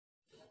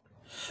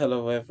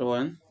Hello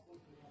everyone,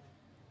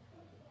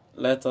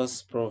 let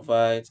us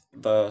provide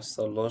the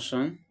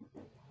solution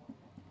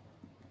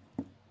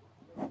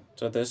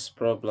to this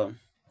problem.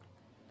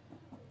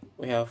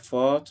 We have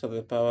 4 to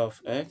the power of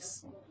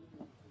x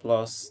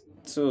plus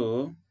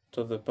 2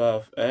 to the power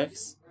of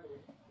x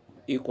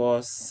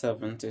equals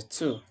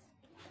 72.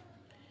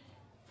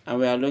 And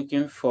we are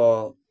looking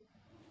for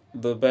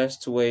the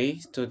best way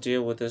to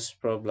deal with this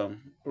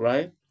problem,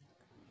 right?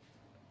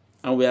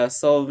 And we are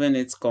solving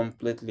it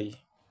completely.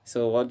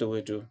 So what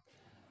do?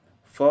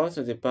 4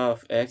 to the power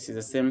of x is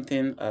the same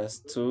thing as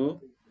 2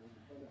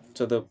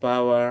 to the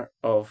power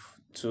of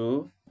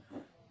 2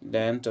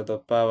 then to the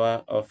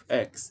power of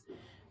x,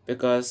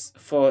 because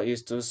 4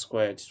 is 2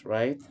 squared,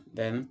 right?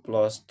 Then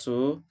plus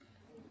 2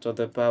 to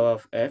the power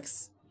of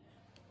x,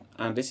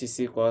 and this is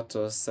equal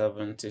to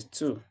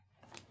 72.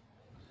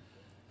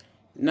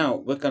 Now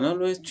we can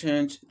always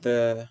change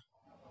the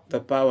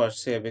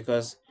powers here,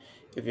 because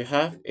if you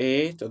have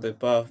a to the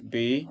power of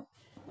b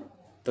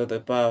to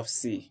the power of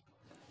c,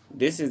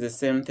 this is the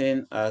same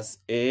thing as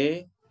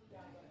a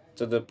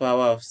to the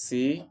power of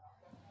c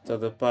to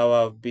the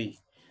power of b.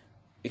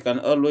 You can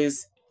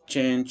always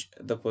change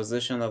the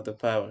position of the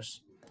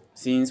powers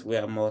since we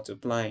are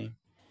multiplying.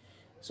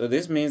 So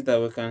this means that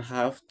we can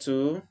have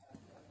 2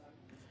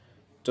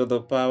 to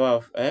the power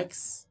of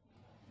x,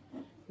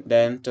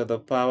 then to the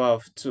power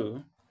of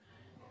 2,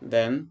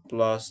 then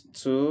plus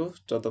 2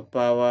 to the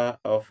power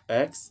of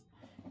x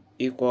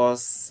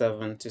equals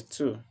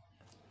 72.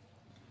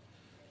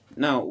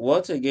 Now,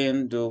 what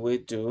again do we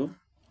do?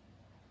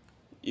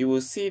 You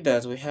will see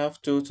that we have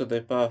 2 to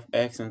the power of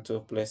x in two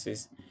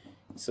places.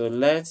 So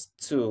let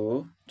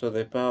 2 to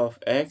the power of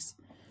x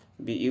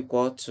be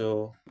equal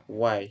to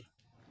y.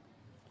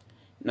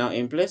 Now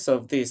in place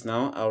of this,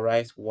 now I'll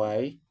write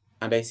y,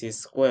 and there is a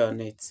square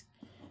on it.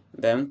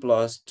 Then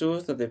plus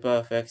 2 to the power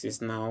of x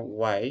is now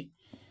y,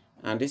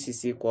 and this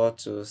is equal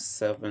to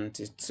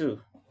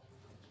 72.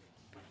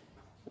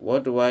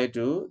 What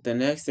do? The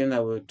next thing I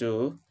will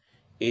do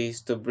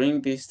is to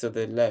bring this to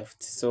the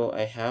left. So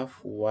I have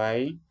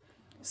y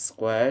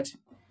squared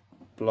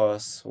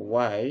plus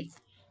y,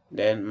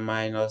 then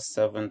minus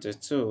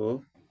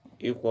 72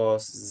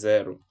 equals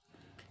 0.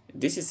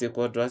 This is a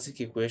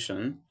quadratic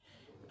equation,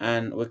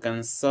 and we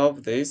can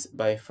solve this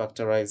by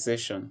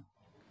factorization.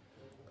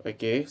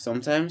 Okay,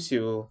 sometimes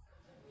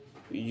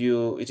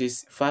it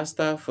is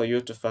faster for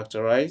you to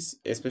factorize,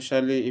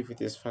 especially if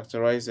it is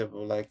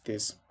factorizable like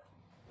this.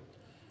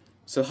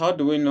 So how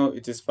do we know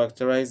it is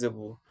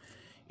factorizable?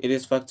 It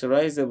is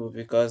factorizable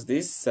because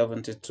this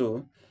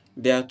 72,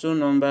 there are two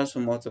numbers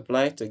we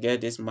multiply to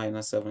get this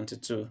minus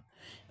 72.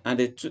 And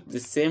the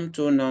same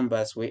two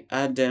numbers, we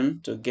add them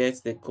to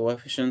get the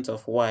coefficient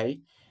of y,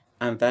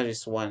 and that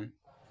is 1.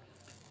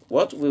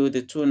 What will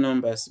the two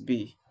numbers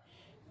be?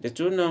 The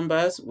two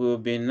numbers will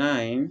be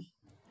 9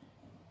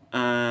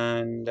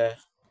 and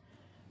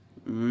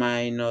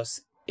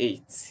minus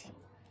 8.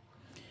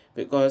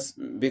 Because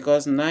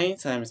 9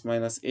 times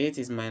minus 8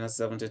 is minus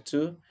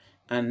 72,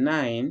 and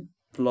 9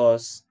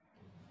 plus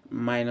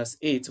minus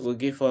 8 will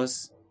give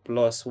us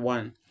plus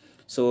 1.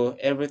 So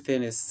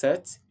everything is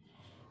set.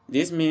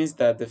 This means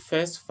that the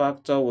first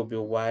factor will be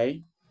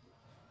y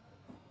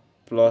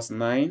plus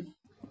 9,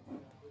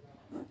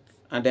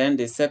 and then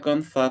the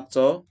second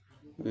factor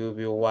will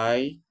be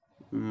y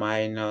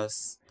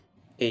minus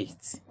 8.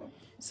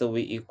 So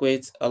we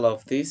equate all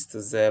of this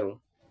to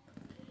 0.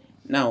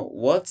 Now,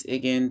 what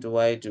again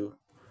do?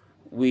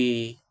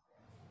 We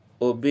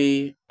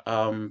obey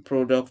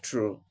product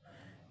rule.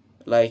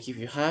 Like if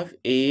you have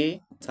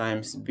a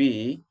times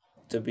b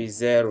to be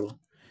 0,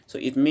 so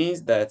it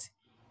means that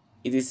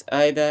it is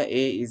either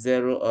a is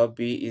 0 or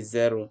b is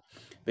 0,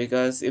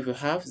 because if you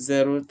have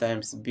 0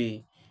 times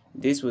b,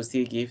 this will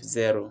still give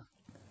 0.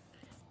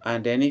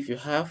 And then if you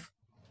have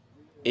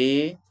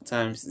a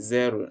times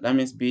 0, that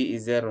means b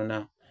is 0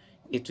 now,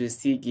 it will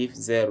still give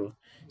 0.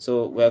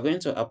 So we are going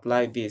to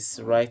apply this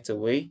right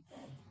away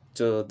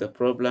to the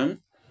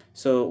problem.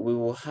 So we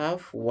will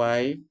have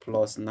y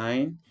plus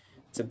 9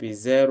 to be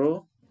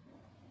 0,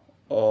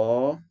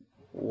 or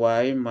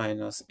y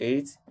minus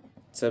 8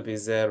 to be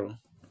 0.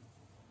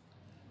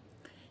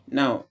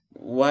 Now,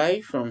 y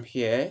from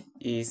here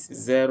is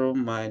 0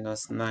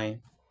 minus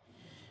 9,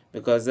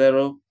 because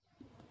 0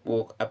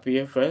 will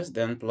appear first,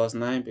 then plus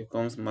 9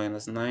 becomes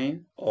minus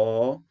 9,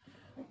 or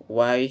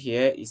y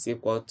here is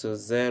equal to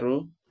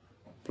 0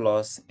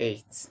 plus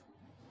 8.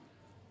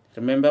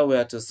 Remember, we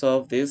are to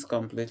solve this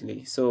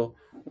completely. So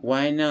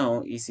y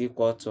now is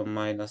equal to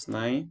minus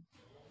 9,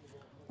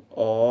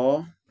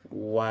 or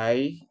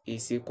y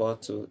is equal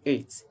to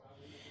 8.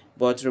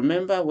 But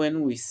remember,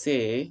 when we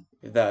say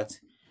that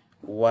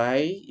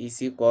y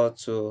is equal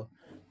to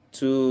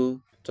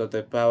 2 to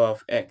the power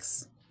of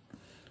x,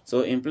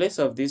 so in place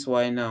of this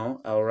y now,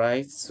 I'll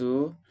write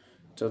 2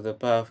 to the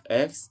power of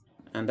x,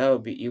 and that will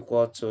be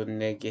equal to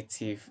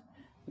negative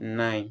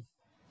 9.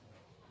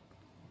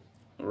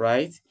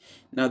 Right?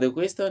 Now the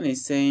question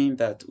is saying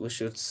that we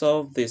should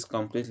solve this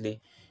completely,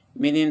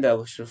 meaning that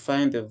we should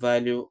find the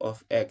value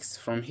of x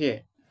from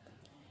here.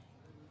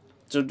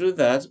 to do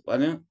that,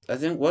 I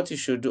think what you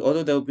should do,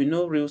 although there will be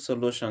no real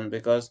solution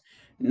because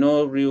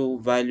no real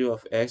value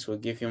of x will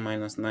give you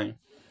 -9,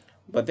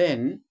 but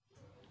then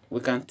we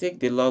can take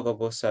the log of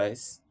both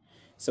sides.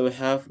 So we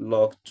have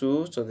log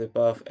 2 to the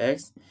power of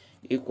x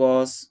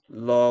equals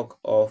log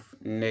of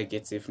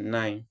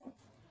 -9.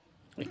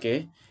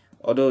 Okay,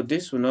 although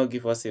this will not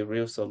give us a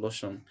real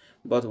solution,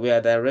 but we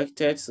are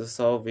directed to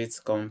solve it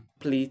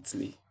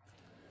completely.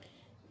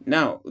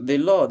 Now,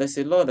 there's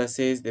a law that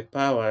says the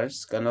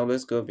powers can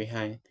always go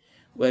behind.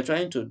 We're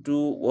trying to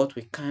do what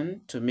we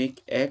can to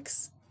make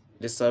x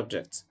the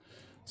subject.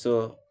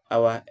 So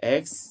our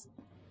x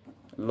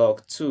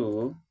log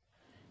 2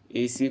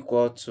 is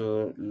equal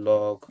to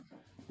log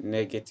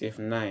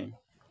 -9.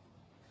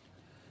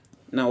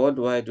 Now what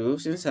do I do?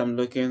 Since I'm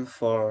looking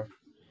for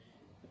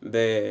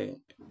the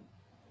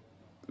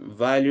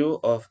value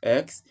of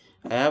x,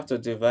 I have to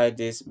divide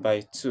this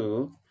by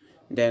 2,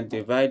 then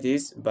divide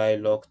this by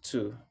log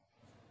 2.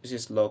 This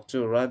is log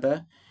 2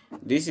 rather.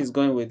 This is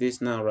going with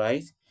this now,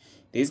 right?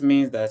 This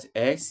means that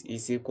x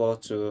is equal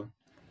to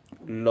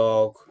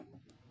log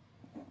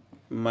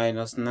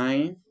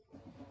 -9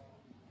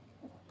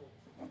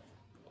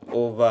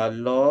 over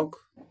log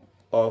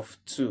of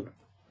 2.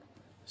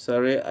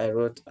 Sorry, I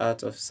wrote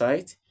out of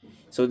sight.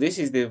 So this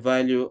is the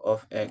value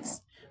of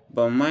x.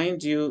 But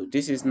mind you,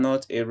 this is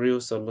not a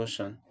real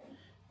solution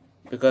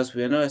because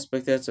we are not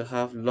expected to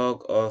have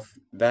log of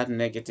that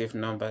negative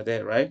number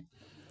there, right?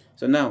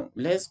 So now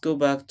let's go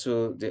back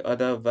to the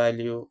other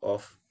value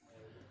of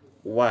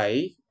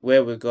y,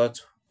 where we got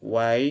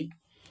y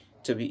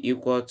to be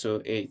equal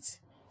to 8.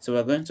 So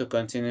we're going to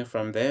continue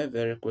from there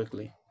very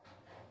quickly.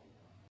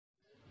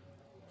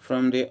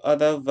 From the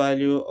other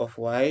value of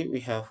y, we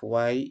have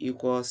y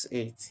equals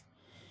 8.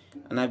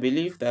 And I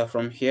believe that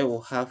from here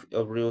we'll have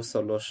a real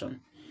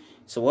solution.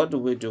 So what do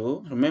we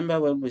do? Remember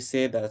when we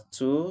say that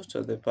 2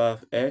 to the power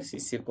of x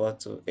is equal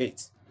to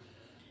 8.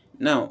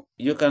 Now,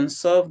 you can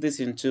solve this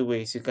in two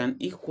ways. You can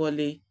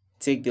equally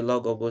take the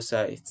log of both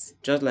sides,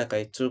 just like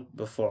I took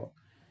before.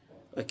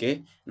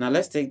 Okay, now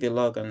let's take the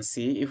log and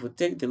see. If we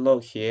take the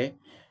log here,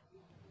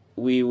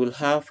 we will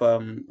have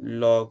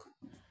log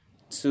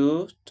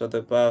 2 to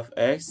the power of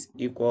x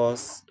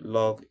equals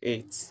log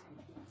 8.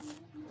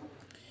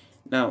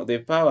 Now the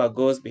power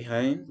goes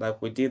behind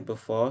like we did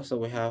before, so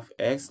we have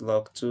x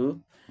log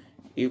 2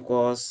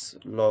 equals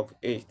log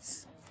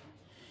 8.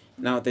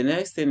 Now the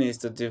next thing is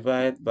to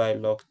divide by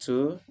log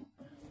 2,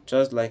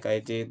 just like I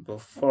did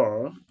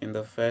before in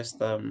the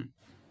first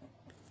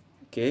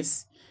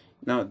case.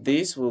 Now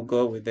this will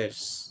go with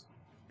this.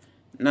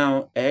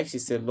 Now x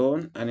is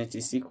alone and it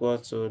is equal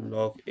to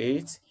log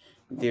 8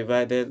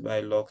 divided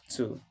by log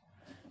 2.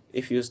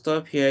 If you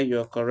stop here,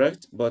 you're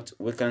correct, but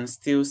we can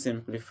still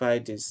simplify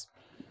this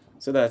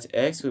so that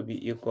x will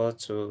be equal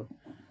to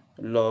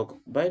log,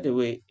 by the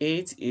way,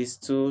 8 is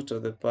 2 to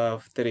the power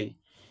of 3.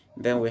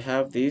 Then we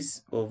have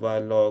this over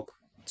log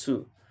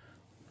 2.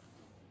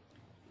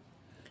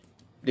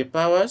 The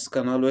powers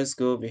can always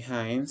go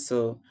behind,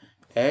 so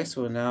x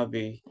will now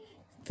be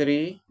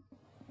 3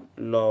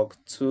 log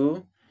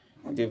 2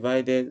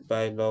 divided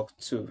by log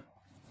 2.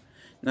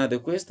 Now the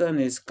question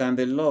is, can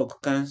the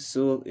log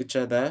cancel each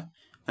other?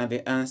 And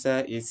the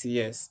answer is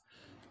yes,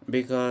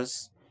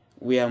 because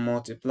we are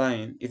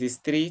multiplying. It is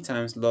 3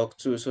 times log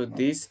 2, so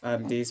this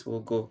and this will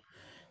go.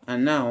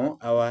 And now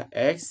our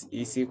x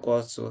is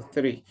equal to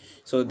 3.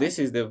 So this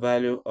is the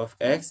value of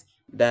x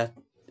that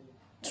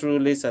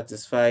truly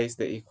satisfies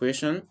the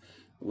equation,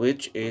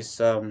 which is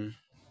 4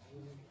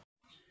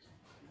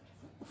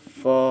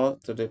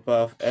 to the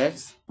power of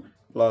x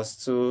plus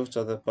 2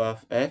 to the power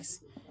of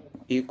x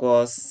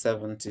equals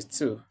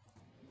 72,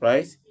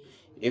 right?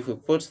 If we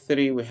put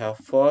 3, we have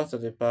 4 to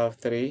the power of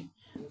 3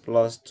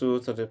 plus 2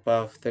 to the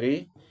power of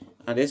 3,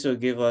 and this will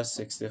give us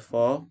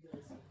 64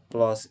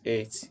 plus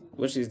 8,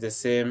 which is the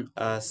same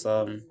as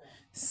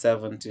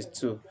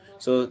 72.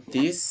 So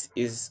this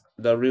is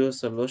the real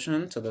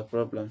solution to the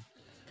problem.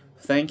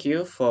 Thank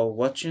you for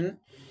watching.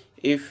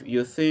 If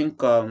you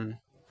think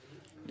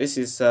this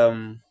is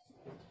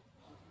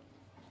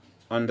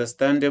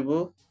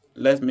understandable,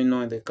 let me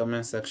know in the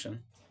comment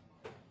section.